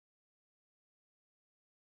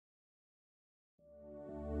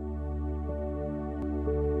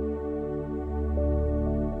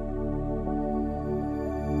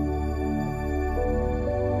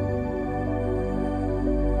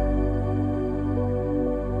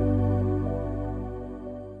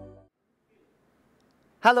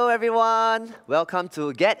Hello everyone, welcome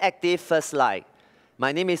to GetActive First Light.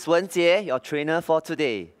 My name is Wen Jie, your trainer for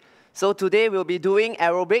today. So today we'll be doing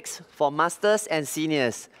aerobics for masters and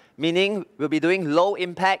seniors, meaning we'll be doing low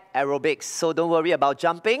impact aerobics, so don't worry about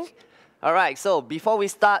jumping. Alright, so before we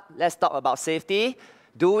start, let's talk about safety.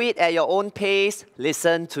 Do it at your own pace,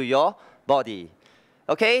 listen to your body.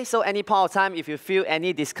 Okay, so any point of time, if you feel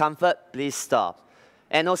any discomfort, please stop.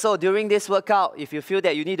 And also during this workout, if you feel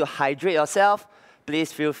that you need to hydrate yourself,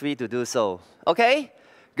 please feel free to do so. Okay?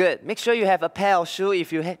 Good. Make sure you have a pair of shoes.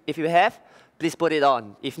 If you have, please put it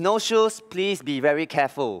on. If no shoes, please be very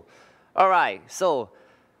careful. Alright, so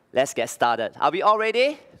let's get started. Are we all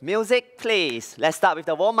ready? Music, please. Let's start with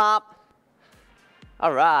the warm-up.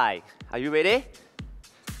 Alright, are you ready?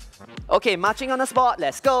 Okay, marching on the spot.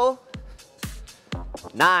 Let's go.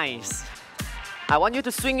 Nice. I want you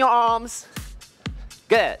to swing your arms.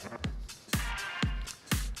 Good.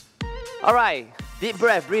 Alright. Deep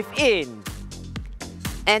breath, breathe in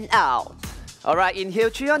and out. Alright,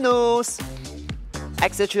 inhale through your nose,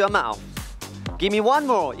 exhale through your mouth. Give me one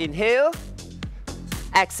more. Inhale,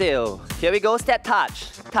 exhale. Here we go, step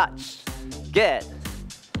touch, touch. Good.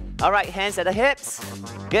 Alright, hands at the hips.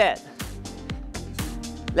 Good.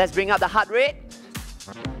 Let's bring up the heart rate.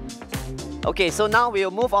 Okay, so now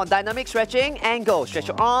we'll move on dynamic stretching and go. Stretch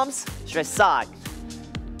your arms, stretch side.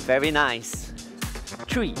 Very nice.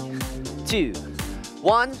 3, 2,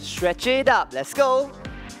 1, stretch it up. Let's go.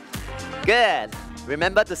 Good.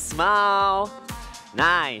 Remember to smile.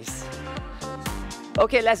 Nice.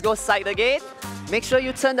 Okay, let's go side again. Make sure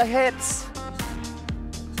you turn the hips.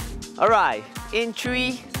 Alright. In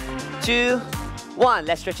 3, 2, 1.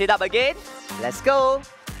 Let's stretch it up again. Let's go.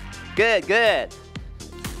 Good, good.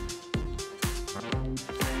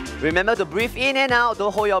 Remember to breathe in and out.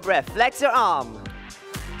 Don't hold your breath. Flex your arm.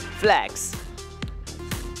 Flex.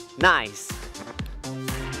 Nice.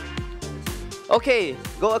 Okay,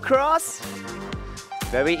 go across.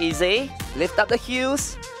 Very easy. Lift up the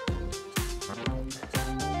heels.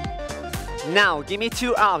 Now, give me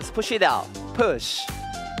 2 arms. Push it out. Push.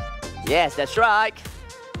 Yes, that's right.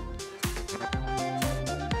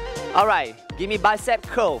 Alright, give me bicep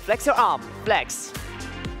curl. Flex your arm. Flex.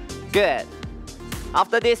 Good.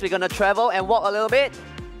 After this, we're going to travel and walk a little bit.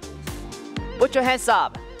 Put your hands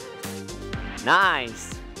up. Nice.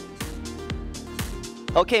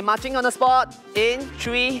 Okay, marching on the spot. In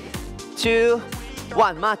 3, 2,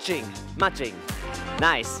 1. Marching, marching.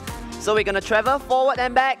 Nice. So we're gonna travel forward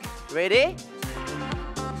and back. Ready?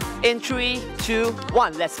 In 3, 2,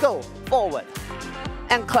 1. Let's go. Forward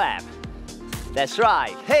and clap. That's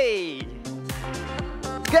right. Hey.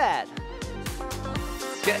 Good.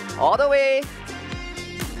 Good. All the way.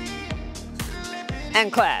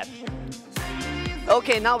 And clap.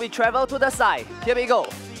 Okay, now we travel to the side. Here we go.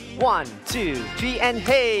 1, 2, 3, and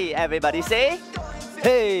hey! Everybody say,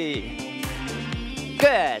 hey!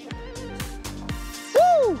 Good.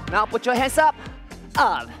 Woo! Now put your hands up,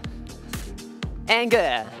 and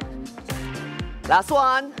good. Last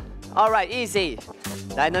one. All right, easy.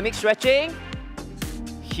 Dynamic stretching.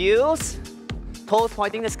 Heels, toes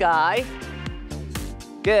pointing the sky.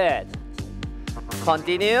 Good.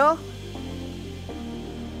 Continue.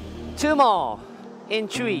 2 more. In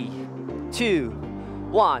 3, 2,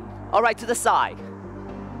 1. All right, to the side.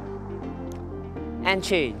 And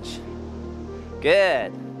change.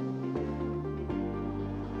 Good.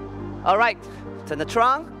 All right, turn the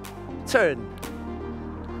trunk. Turn.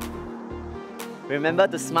 Remember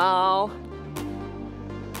to smile.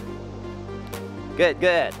 Good,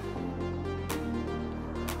 good.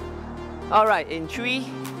 All right, in 3,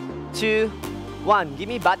 2, 1. Give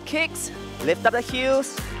me butt kicks. Lift up the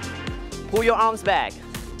heels. Pull your arms back.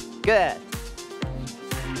 Good.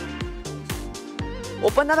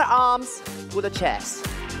 Open other arms to the chest.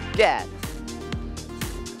 Good.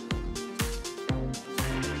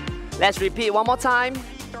 Let's repeat one more time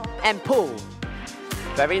and pull.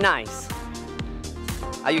 Very nice.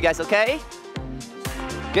 Are you guys okay?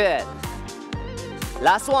 Good.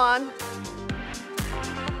 Last one.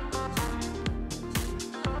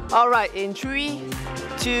 Alright, in 3,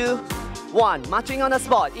 2, 1. Marching on the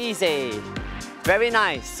spot. Easy. Very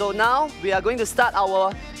nice. So now we are going to start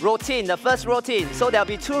our routine, the first routine. So there'll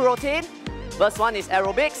be 2 routines. First one is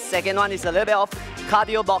aerobics. Second one is a little bit of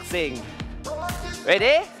cardio boxing.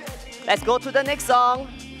 Ready? Let's go to the next song.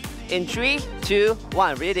 In 3, 2,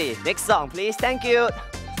 1. Ready? Next song, please. Thank you.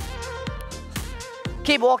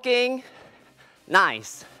 Keep walking.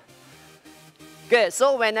 Nice. Good.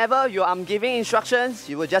 So whenever I'm giving instructions,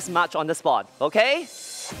 you will just march on the spot. Okay?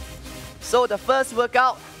 So the first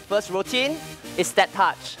workout, first routine is step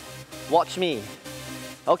touch. Watch me.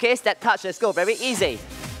 Okay, step touch, let's go. Very easy.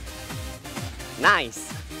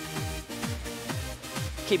 Nice.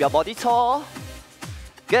 Keep your body tall.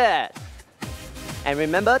 Good. And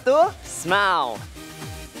remember to smile.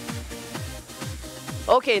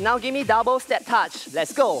 Okay, now give me double step touch.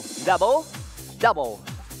 Let's go. Double, double.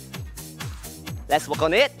 Let's work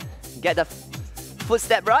on it. Get the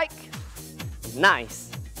footstep right.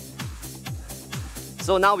 Nice.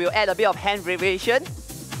 So now we'll add a bit of hand variation.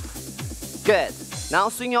 Good. Now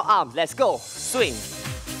swing your arm. Let's go. Swing,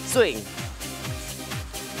 swing.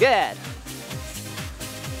 Good.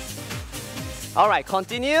 All right,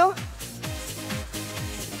 continue.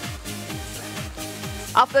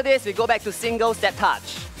 After this, we go back to single step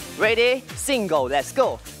touch. Ready? Single. Let's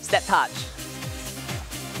go. Step touch.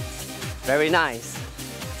 Very nice.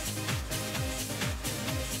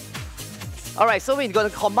 All right, so we're going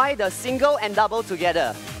to combine the single and double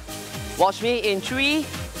together. Watch me in 3,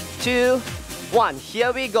 2, 1.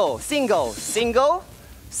 Here we go. Single, single,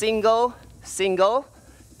 single, single,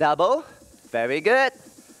 double. Very good.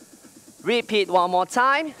 Repeat one more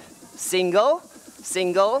time. Single,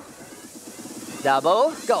 single,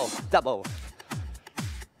 double, go, double.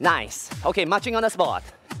 Nice. Okay, marching on the spot.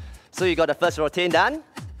 So you got the first routine done.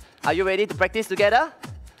 Are you ready to practice together?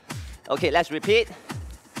 Okay, let's repeat.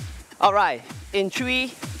 All right, in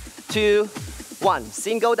 3, 2, 1.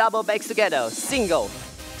 Single, double, backs together. Single,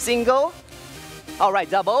 single. All right,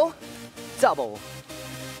 double, double.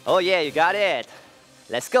 Oh yeah, you got it.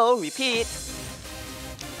 Let's go, repeat.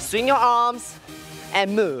 Swing your arms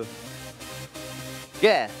and move.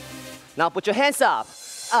 Good. Now put your hands up,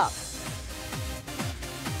 up.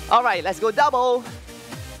 All right, let's go double.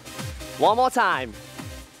 One more time.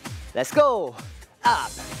 Let's go,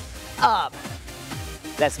 up, up.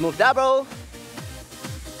 Let's move double.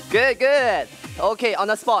 Good, good. Okay, on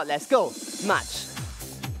the spot, let's go. March.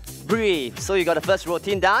 Breathe. So you got the first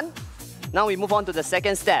routine done. Now we move on to the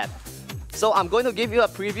second step. So I'm going to give you a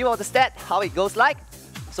preview of the step, how it goes like.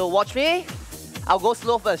 So watch me. I'll go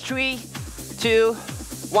slow first. 3, 2,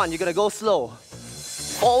 1. You're gonna go slow.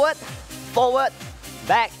 Forward, forward,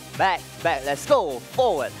 back, back, back. Let's go.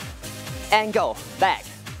 Forward and go. Back.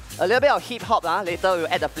 A little bit of hip hop. Later we'll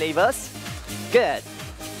add the flavors. Good.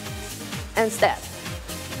 And step.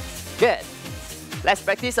 Good. Let's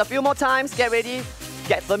practice a few more times. Get ready.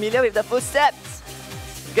 Get familiar with the footsteps.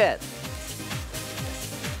 Good.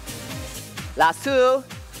 Last 2.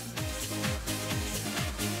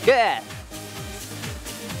 Good.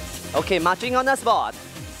 Okay, marching on the spot.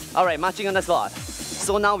 All right, marching on the spot.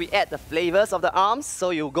 So now we add the flavors of the arms. So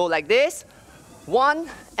you go like this. 1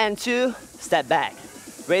 and 2, step back.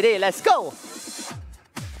 Ready, let's go.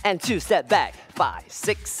 And 2, step back. 5,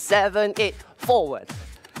 6, 7, 8, forward.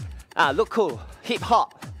 Look cool. Hip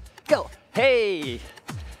hop. Go. Hey.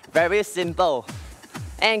 Very simple.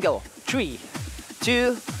 And go. 3,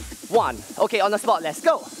 2, 1. Okay, on the spot, let's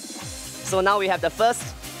go. So now we have the first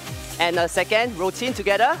and the second routine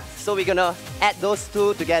together. So we're gonna add those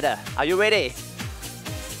two together. Are you ready?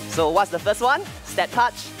 So what's the first one? Step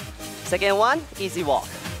touch. Second one, easy walk.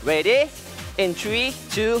 Ready? In 3,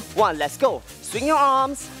 2, 1, let's go. Swing your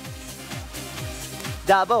arms.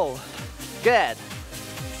 Double. Good.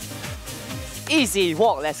 Easy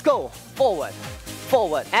walk, let's go. Forward,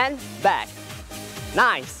 forward, and back.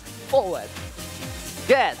 Nice. Forward.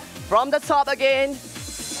 Good. From the top again.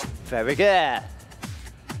 Very good.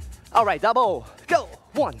 All right, double. Go.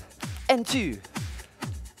 1 and 2.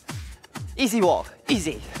 Easy walk.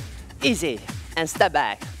 Easy. Easy. And step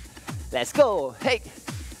back. Let's go. Hey.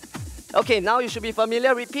 Okay, now you should be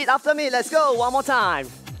familiar. Repeat after me. Let's go. One more time.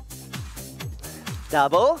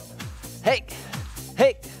 Double. Hey.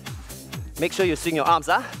 Hey. Make sure you swing your arms.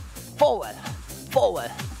 Forward.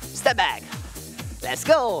 Forward. Step back. Let's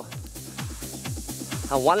go.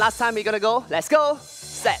 And one last time we're gonna go. Let's go.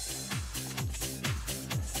 Step.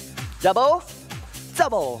 Double.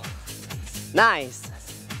 Double. Nice.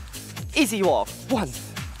 Easy walk. 1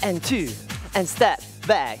 and 2. And step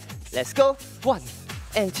back. Let's go. 1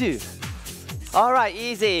 and 2. All right,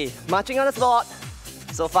 easy. Marching on the spot.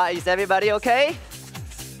 So far, is everybody okay?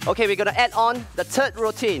 Okay, we're gonna add on the third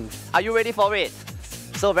routine. Are you ready for it?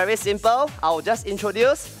 So very simple. I'll just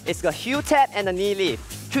introduce. It's the heel tap and the knee lift.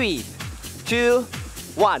 3, 2,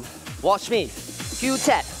 1. Watch me. Heel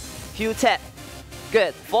tap. Heel tap.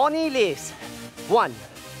 Good. 4 knee lifts. 1,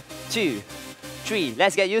 2, 3.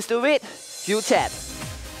 Let's get used to it. Heel tap.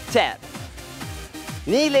 Tap.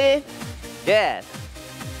 Knee lift. Good.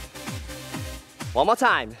 One more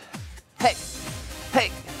time. Hey.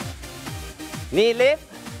 Hey. Knee lift.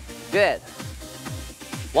 Good.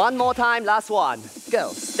 One more time. Last one.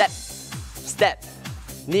 Go. Step. Step.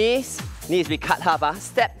 Knees. Knees we cut half.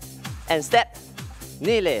 Step. And step.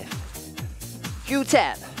 Knee lift. heel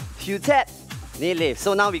tap, knee lift.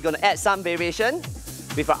 So now we're gonna add some variation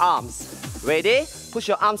with our arms. Ready? Push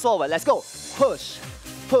your arms forward, let's go. Push,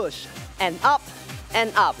 push, and up,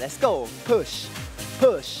 and up. Let's go. Push,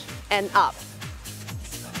 push, and up.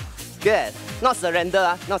 Good. Not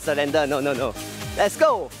surrender, not surrender, no, no, no. Let's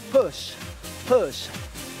go. Push, push.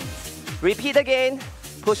 Repeat again.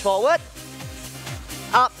 Push forward,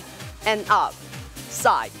 up, and up.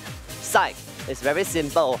 Side, side. It's very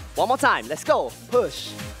simple. One more time, let's go.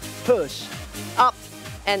 Push, push, up,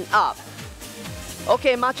 and up.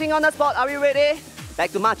 Okay, marching on the spot, are we ready?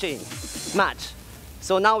 Back to marching. March.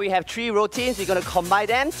 So now we have 3 routines, we're gonna combine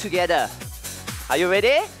them together. Are you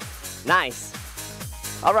ready? Nice.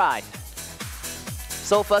 All right.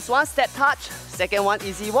 So first one, step touch. Second one,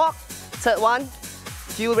 easy walk. Third one,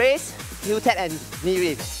 heel raise, heel tap and knee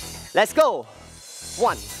lift. Let's go.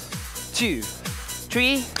 1, 2,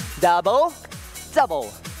 3, double,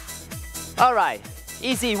 double. All right,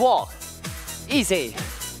 easy walk. Easy,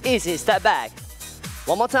 easy, step back.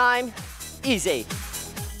 One more time, easy,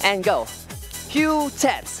 and go. Heel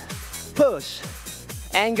taps, push,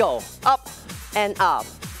 and go. Up and up.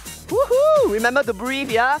 Woohoo! Remember to breathe,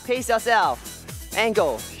 yeah? Pace yourself. And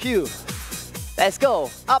go, heel. Let's go,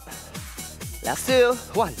 up. Last 2,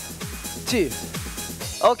 1, 2.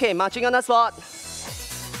 Okay, marching on the spot.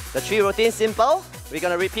 The 3 routines simple. We're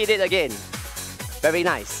gonna repeat it again. Very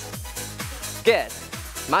nice. Good.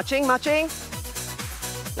 Marching, marching.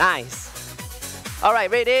 Nice. All right,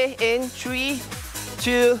 ready? In 3,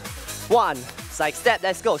 2, 1. Side step,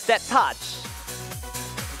 let's go. Step touch.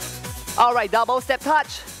 All right, double step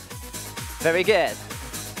touch. Very good.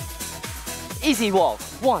 Easy walk.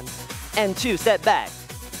 1 and 2, step back.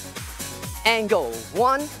 And go.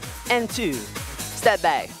 1 and 2. Step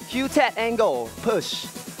back. Heel tap and go. Push.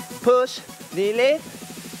 Push. Knee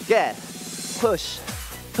lift. Good. Push.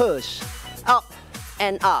 Push. Up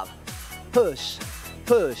and up. Push.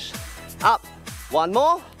 Push. Up. One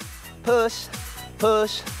more. Push.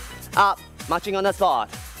 Push. Up. Marching on the spot.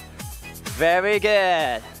 Very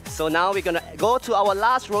good. So now we're gonna go to our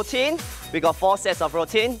last routine. We got 4 sets of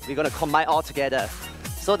routine. We're gonna combine all together.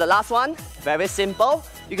 So the last one, very simple.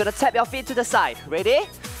 You're gonna tap your feet to the side. Ready?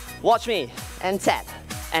 Watch me. And tap.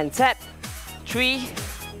 And tap. 3,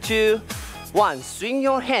 2, 1. Swing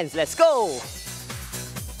your hands. Let's go.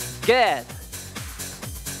 Good.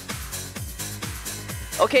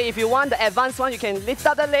 Okay, if you want the advanced one, you can lift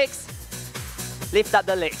up the legs. Lift up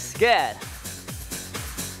the legs. Good.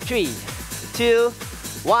 3, 2,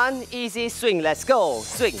 1. Easy swing. Let's go.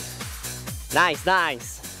 Swing. Nice,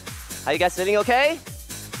 nice. Are you guys feeling okay?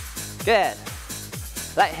 Good.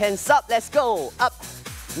 Right hands up. Let's go. Up.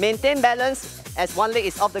 Maintain balance as one leg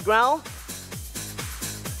is off the ground.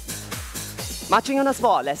 Marching on the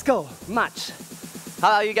spot. Let's go. March.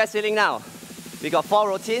 How are you guys feeling now? We got 4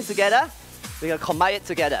 routines together. We're gonna combine it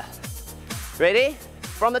together. Ready?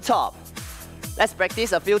 From the top. Let's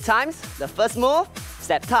practice a few times. The first move,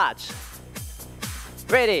 step touch.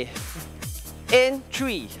 Ready? In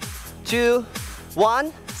 3, 2,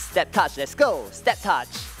 1. Step touch. Let's go. Step touch.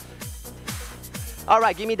 All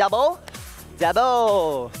right, give me double.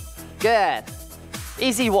 Double. Good.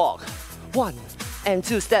 Easy walk. 1 and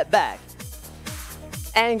 2. Step back.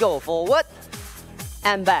 And go forward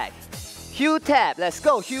and back. Heel tap. Let's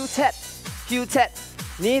go. Heel tap. Heel tap.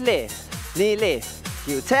 Knee lift. Knee lift.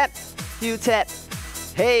 Heel tap. Heel tap.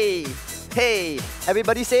 Hey. Hey.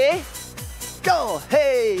 Everybody say, go.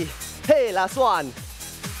 Hey. Hey. Last one.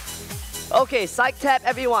 Okay, side tap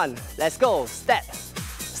everyone. Let's go. Step.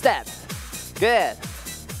 Step. Good.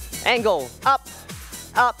 And go. Up.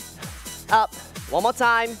 Up. Up. One more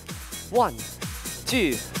time. 1,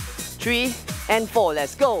 2, 3, and 4.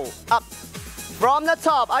 Let's go. Up. From the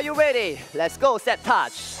top. Are you ready? Let's go. Step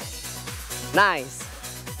touch. Nice.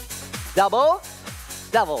 Double.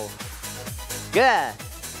 Double. Good.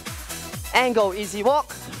 And go. Easy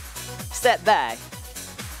walk. Step back.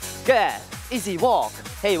 Good. Easy walk.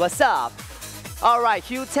 Hey, what's up? All right.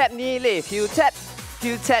 Heel tap, knee lift. Heel tap.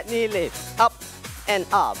 Heel tap, knee lift. Up and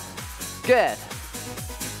up. Good.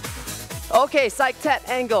 Okay, side tap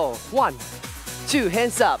and go. 1, 2,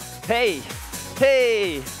 hands up. Hey.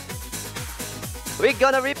 Hey. We're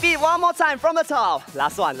gonna repeat one more time from the top.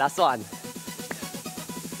 Last one, last one.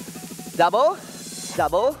 Double,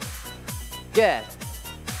 double. Good.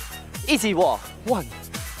 Easy walk. 1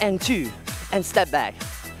 and 2, and step back.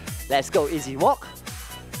 Let's go. Easy walk.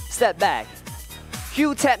 Step back.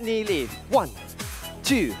 Heel tap, knee lift. 1,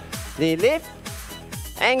 2, knee lift.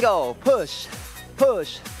 And go. Push,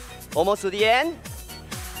 push. Almost to the end.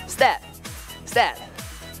 Step, step.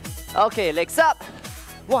 Okay, legs up.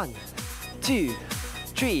 1, 2,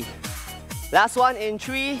 3, Last one in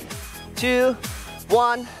 3, 2,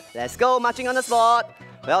 1. Let's go, marching on the spot.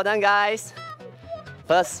 Well done, guys.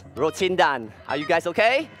 First routine done. Are you guys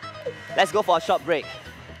okay? Let's go for a short break.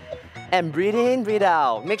 And breathe in, breathe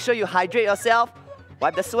out. Make sure you hydrate yourself.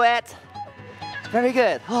 Wipe the sweat. Very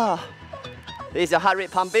good. Is your heart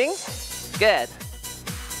rate pumping? Good.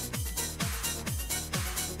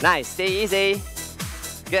 Nice, stay easy.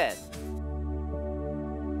 Good.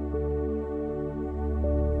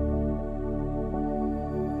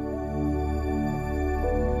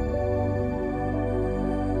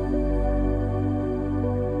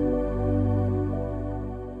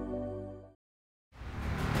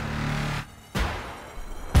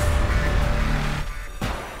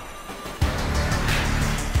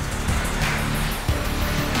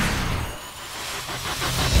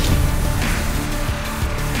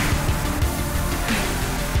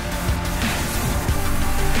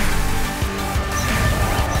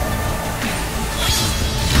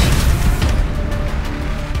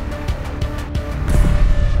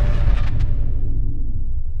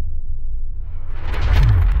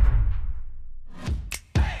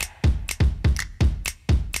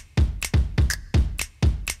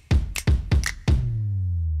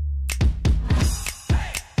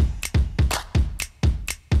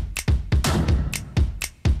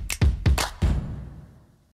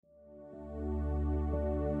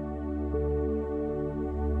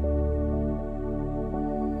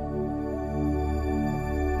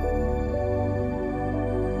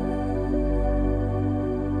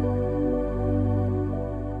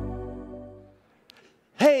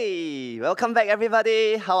 Hey, welcome back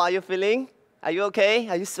everybody. How are you feeling? Are you okay?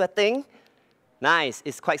 Are you sweating? Nice,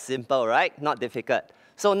 it's quite simple, right? Not difficult.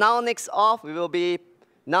 So now next off, we will be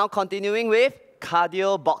now continuing with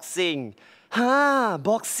cardio boxing.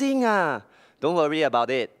 Boxing Don't worry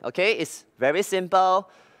about it, okay? It's very simple.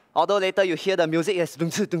 Although later you hear the music is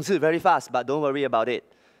very fast, but don't worry about it,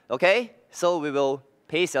 okay? So we will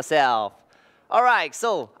pace yourself. All right,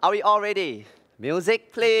 so are we all ready?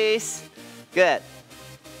 Music, please. Good.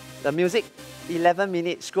 The music, 11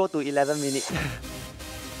 minutes, scroll to 11 minutes.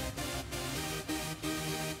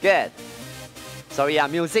 Good. Sorry,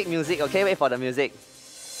 music, okay? Wait for the music.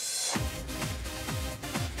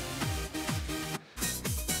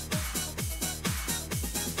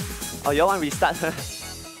 Oh, you want to restart?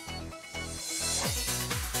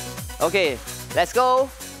 Okay, let's go.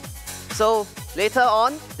 So, later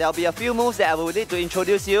on, there'll be a few moves that I will need to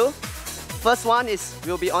introduce you. First one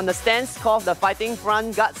will be on the stance called the fighting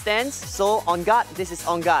front guard stance. So on guard, this is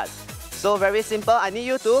on guard. So very simple, I need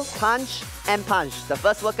you to punch and punch. The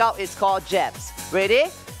first workout is called jabs. Ready?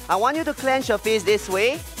 I want you to clench your fist this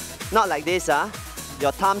way, not like this,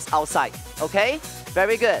 your thumbs outside, okay?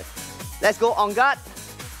 Very good. Let's go on guard.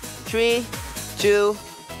 3, 2,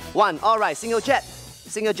 1. All right, single jab,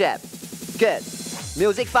 good.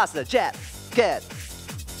 Music faster, jab, good.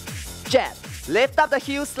 Jab. Lift up the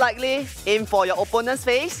heels slightly, aim for your opponent's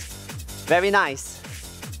face. Very nice.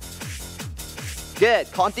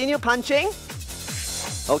 Good, continue punching.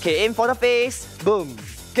 Okay, aim for the face, boom,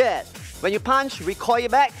 good. When you punch, recoil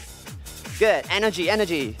back. Good, energy.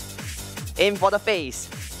 Aim for the face,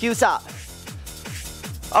 heels up.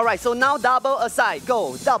 All right, so now double aside,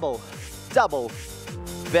 go, double.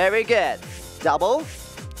 Very good, double.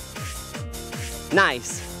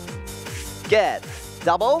 Nice, good,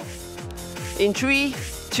 double. In 3,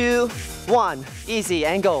 2, 1, easy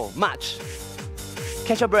and go, march.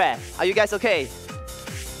 Catch your breath. Are you guys okay?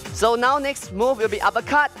 So now next move will be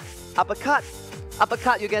uppercut.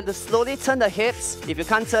 You're going to slowly turn the hips. If you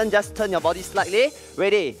can't turn, just turn your body slightly.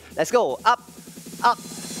 Ready? Let's go. Up.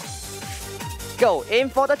 Go. Aim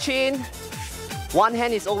for the chin. One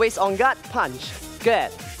hand is always on guard. Punch.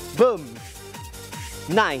 Good. Boom.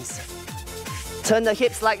 Nice. Turn the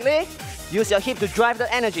hips slightly. Use your hip to drive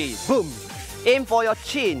the energy. Boom. Aim for your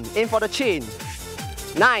chin. Aim for the chin.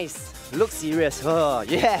 Nice. Look serious. Oh,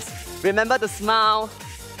 yes. Remember to smile.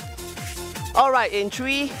 All right, in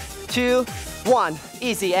 3, 2, 1.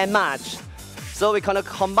 Easy and march. So we're gonna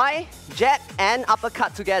combine jab and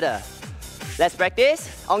uppercut together. Let's practice.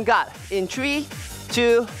 On guard. In 3,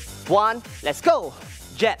 2, 1. Let's go.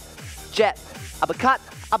 Jab, uppercut.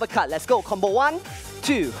 Let's go. Combo 1,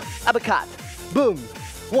 2, uppercut. Boom.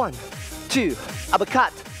 1, 2,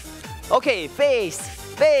 uppercut. Okay, face,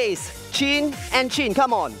 chin and chin.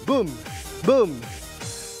 Come on. Boom.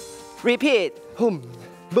 Repeat. Boom.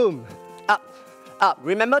 Up.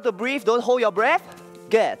 Remember to breathe. Don't hold your breath.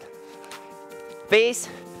 Good. Face,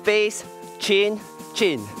 chin.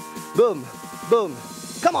 Boom.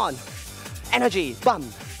 Come on. Energy. Bum.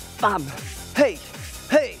 Hey.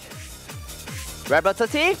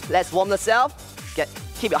 Repetitive. Let's warm yourself.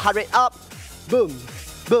 Keep your heart rate up. Boom,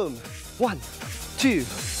 boom. 1, 2,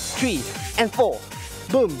 3, and 4.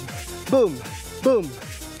 Boom, boom, boom,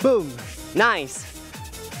 boom. Nice.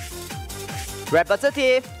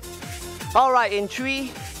 Repetitive. All right, in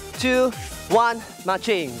 3, 2, 1,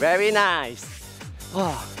 marching. Very nice.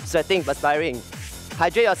 Oh, sweating, perspiring.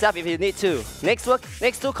 Hydrate yourself if you need to.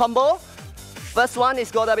 Next two combo. First one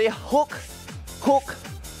is gonna be hook, hook,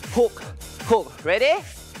 hook, hook. Ready?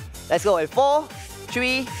 Let's go in 4,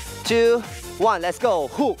 3, 2, 1. Let's go.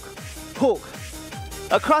 Hook, hook.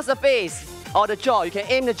 Across the face or the jaw. You can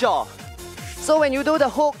aim the jaw. So when you do the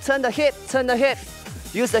hook, turn the hip, turn the hip.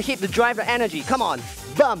 Use the hip to drive the energy. Come on.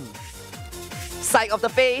 Bum. Side of the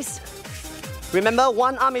face. Remember,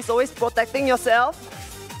 one arm is always protecting yourself.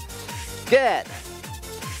 Good.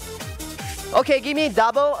 Okay, give me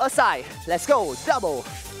double aside. Let's go. Double,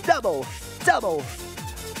 double, double.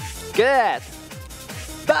 Good.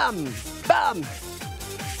 Bum, bum.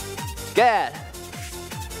 Good.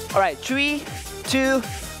 All right, 3, 2,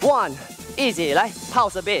 1. Easy, right?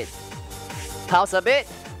 Pause a bit. Pause a bit.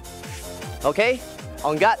 Okay.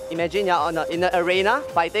 On guard. Imagine you're in the arena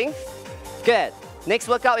fighting. Good. Next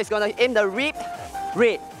workout is gonna aim the rib.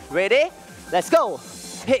 Rib. Ready? Let's go.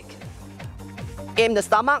 Pick. Aim the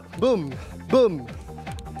stomach. Boom, boom.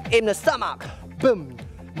 Aim the stomach. Boom,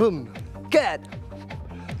 boom. Good.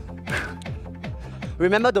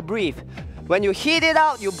 Remember to breathe. When you hit it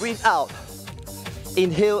out, you breathe out.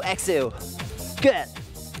 Inhale, exhale. Good.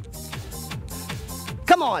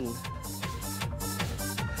 Come on.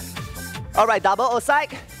 All right, double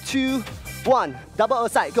aside. 2, 1. Double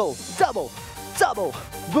aside. Go. Double, double.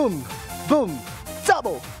 Boom, boom.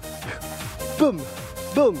 Double. Boom,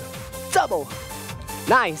 boom. Double.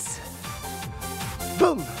 Nice.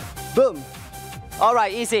 Boom, boom. All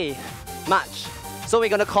right, easy. March. So we're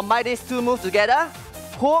gonna combine these two moves together.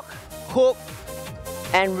 Hook, hook,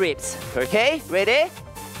 and ribs. Okay, ready?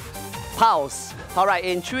 Pause. All right,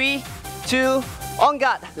 in 3, 2, on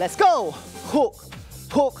guard. Let's go. Hook,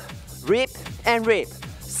 hook, rib, and rib.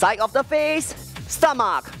 Side of the face,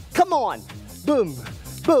 stomach. Come on. Boom,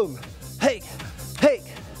 boom. Hey, hey.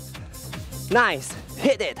 Nice.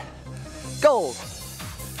 Hit it. Go.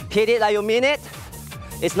 Hit it like you mean it.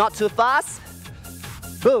 It's not too fast.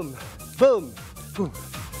 Boom, boom, boom.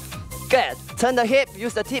 Good. Turn the hip.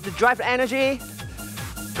 Use the tip to drive the energy.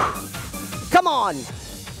 Come on.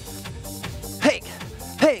 Hey,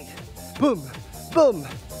 hey. Boom, boom,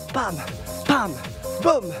 bam, bam,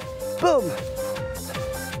 boom, boom,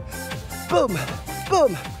 boom,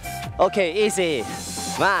 boom. Okay, easy.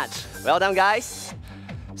 March. Well done, guys.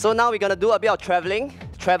 So now we're gonna do a bit of traveling.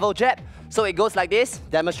 Travel jab. So it goes like this.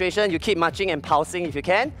 Demonstration. You keep marching and pulsing if you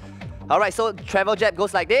can. All right. So travel jab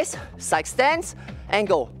goes like this. Side stance and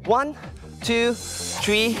go. 1, 2,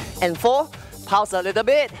 3, and 4. Pulse a little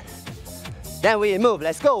bit. Then we move.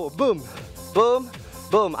 Let's go. Boom, boom,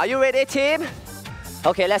 boom. Are you ready, team?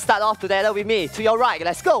 Okay, let's start off together with me. To your right.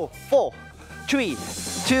 Let's go. 4, 3,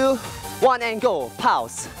 2, 1, and go.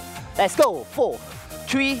 Pulse. Let's go. 4,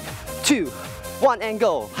 3, 2, 1, and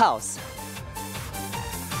go. Pulse.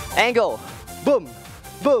 And go. Boom,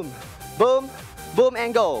 boom, boom, boom,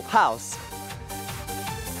 and go. Pulse.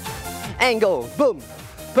 And go. Boom,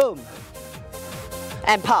 boom,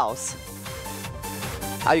 and pulse.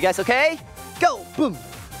 Are you guys okay? Go. Boom,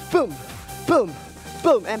 boom, boom,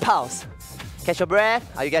 boom, and pulse. Catch your breath.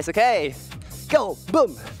 Are you guys okay? Go.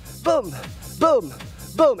 Boom, boom, boom,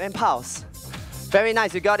 boom, and pulse. Very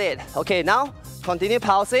nice. You got it. Okay, now continue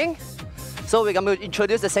pulsing. So we're going to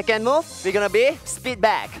introduce the second move. We're going to be speed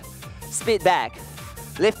back. Speed back.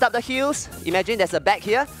 Lift up the heels. Imagine there's a back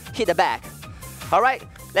here. Hit the back. All right.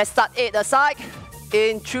 Let's start 8 aside.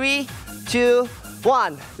 In 3, 2,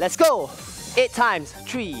 1. Let's go. 8 times.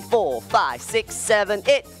 3, 4, 5, 6, 7,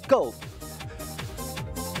 8. Go. All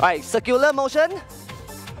right. Circular motion.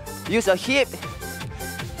 Use your hip.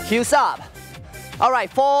 Heels up. All right.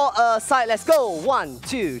 4 aside. Let's go. 1,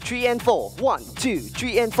 2, 3, and 4. 1, 2,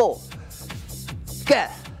 3, and 4. Good.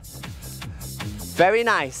 Very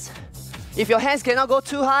nice. If your hands cannot go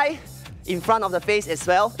too high, in front of the face as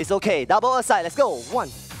well, it's okay. Double aside. Let's go. 1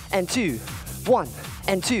 and 2. 1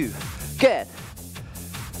 and 2. Good.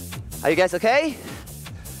 Are you guys okay?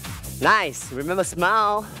 Nice. Remember,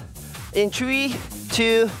 smile. In 3,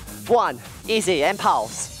 2, 1. Easy and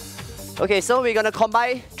pulse. Okay, so we're gonna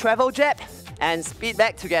combine travel jab and speed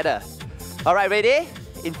back together. All right, ready?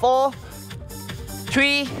 In 4,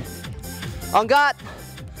 3, on guard.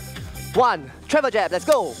 1, travel jab. Let's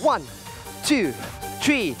go. 1, 2,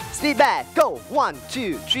 3, speed back. Go. 1,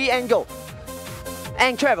 2, 3, and go.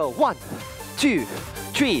 And travel. 1, 2,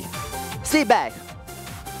 3. Sit back.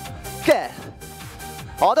 Good.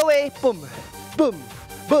 All the way. Boom, boom,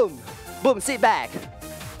 boom, boom. Sit back.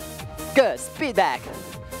 Good. Speed back.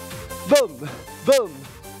 Boom, boom.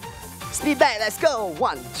 Speed back. Let's go.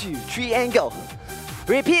 1, 2, 3, and go.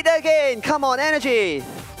 Repeat again. Come on, energy.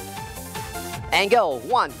 And go.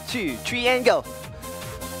 1, 2, 3, and go.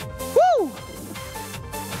 Woo!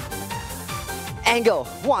 And go.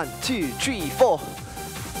 1, 2, 3, 4.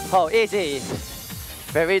 Oh, easy.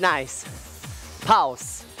 Very nice.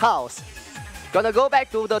 Pause, pause. Gonna go back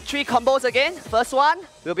to the 3 combos again. First one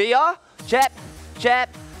will be your jab, jab,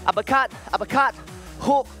 uppercut, uppercut,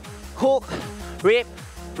 hook, hook, rip,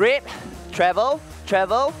 rip, travel,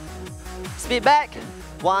 travel, speed back.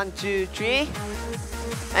 1, 2, 3,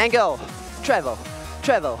 and go. Travel,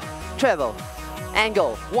 travel, travel, and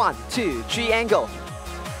go. 1, 2, 3, and go.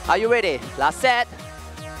 Are you ready? Last set.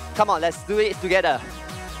 Come on, let's do it together.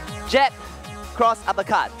 Jab, cross,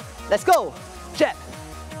 uppercut. Let's go. Jab,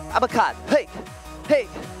 uppercut. Hey, hey,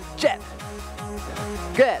 jab.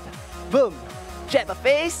 Good. Boom. Jab a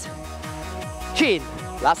face. Chin.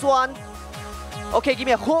 Last one. Okay, give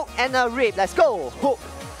me a hook and a rip. Let's go. Hook,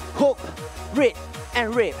 hook, rip,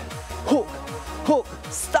 and rip. Hook, hook,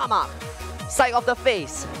 stomach. Side of the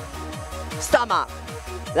face. Stomach.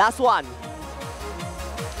 Last one.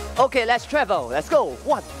 Okay, let's travel. Let's go.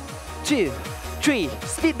 1, 2, 3.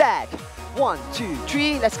 Speed back. 1, 2,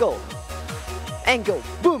 3. Let's go. And go.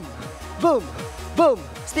 Boom, boom, boom.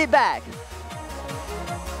 Speed back.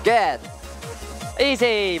 Good.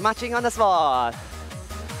 Easy. Marching on the spot.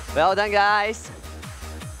 Well done, guys.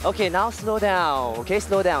 Okay, now slow down. Okay,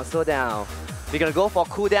 slow down, slow down. We're gonna go for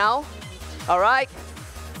cool down. All right.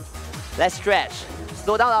 Let's stretch.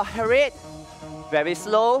 Slow down our heart rate. Very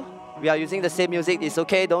slow. We are using the same music. It's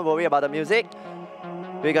okay. Don't worry about the music.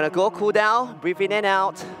 We're gonna go cool down. Breathe in and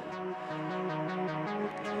out.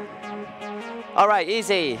 All right,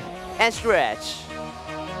 easy. And stretch.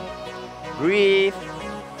 Breathe.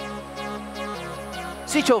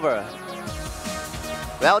 Switch over.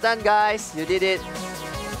 Well done, guys. You did it.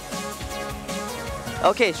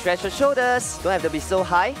 Okay, stretch your shoulders. Don't have to be so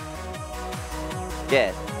high.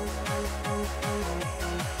 Good.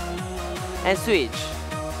 And switch.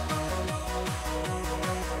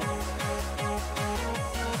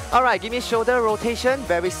 All right, give me shoulder rotation.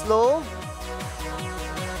 Very slow.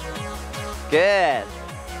 Good.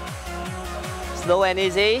 Slow and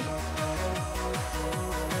easy.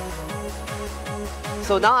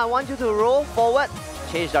 So now I want you to roll forward,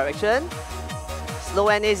 change direction. Slow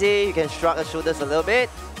and easy. You can shrug the shoulders a little bit.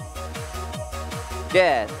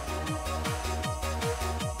 Good.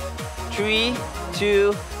 3,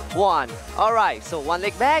 2, 1. All right, so one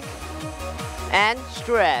leg back and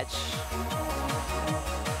stretch.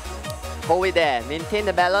 Hold it there. Maintain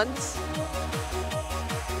the balance.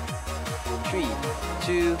 3,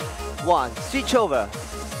 2, 1. Switch over.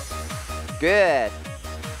 Good.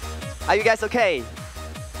 Are you guys okay?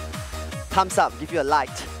 Thumbs up. Give you a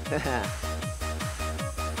light.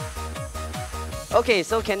 Okay,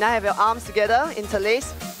 so can I have your arms together,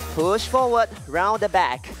 interlace? Push forward, round the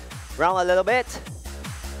back. Round a little bit.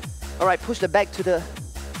 All right, push the back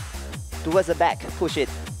towards the back. Push it.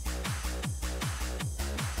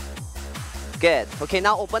 Good. Okay,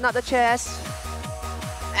 now open up the chest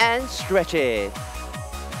and stretch it.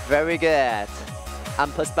 Very good.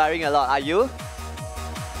 I'm perspiring a lot. Are you?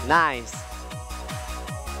 Nice.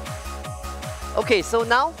 Okay, so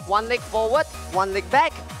now one leg forward, one leg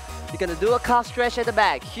back. You're gonna do a calf stretch at the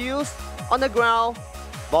back. Heels on the ground,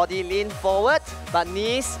 body lean forward, but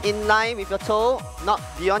knees in line with your toe, not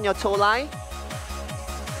beyond your toe line.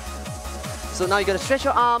 So now you're gonna stretch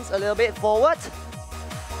your arms a little bit forward.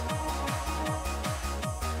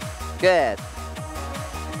 Good.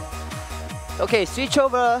 Okay, switch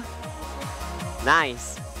over.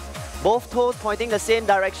 Nice. Both toes pointing the same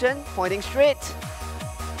direction, pointing straight.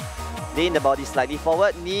 Lean the body slightly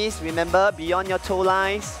forward. Knees, remember, beyond your toe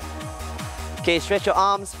lines. Okay, stretch your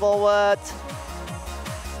arms forward.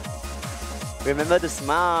 Remember to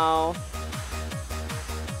smile.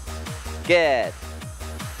 Good.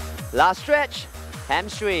 Last stretch,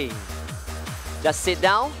 hamstring. Just sit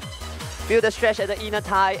down. Feel the stretch at the inner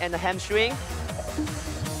thigh and the hamstring.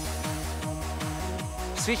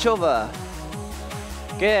 Switch over.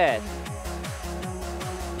 Good.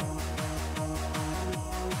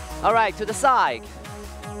 All right, to the side.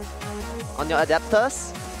 On your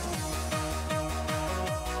adapters.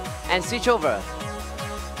 And switch over.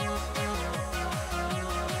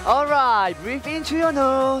 All right, breathe in through your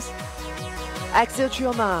nose. Exhale through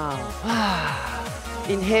your mouth.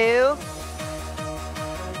 Inhale.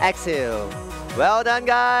 Exhale. Well done,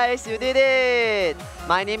 guys. You did it.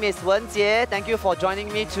 My name is Wen Jie. Thank you for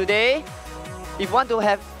joining me today. If you want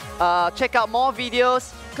to check out more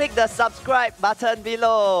videos, click the subscribe button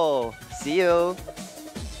below. See you.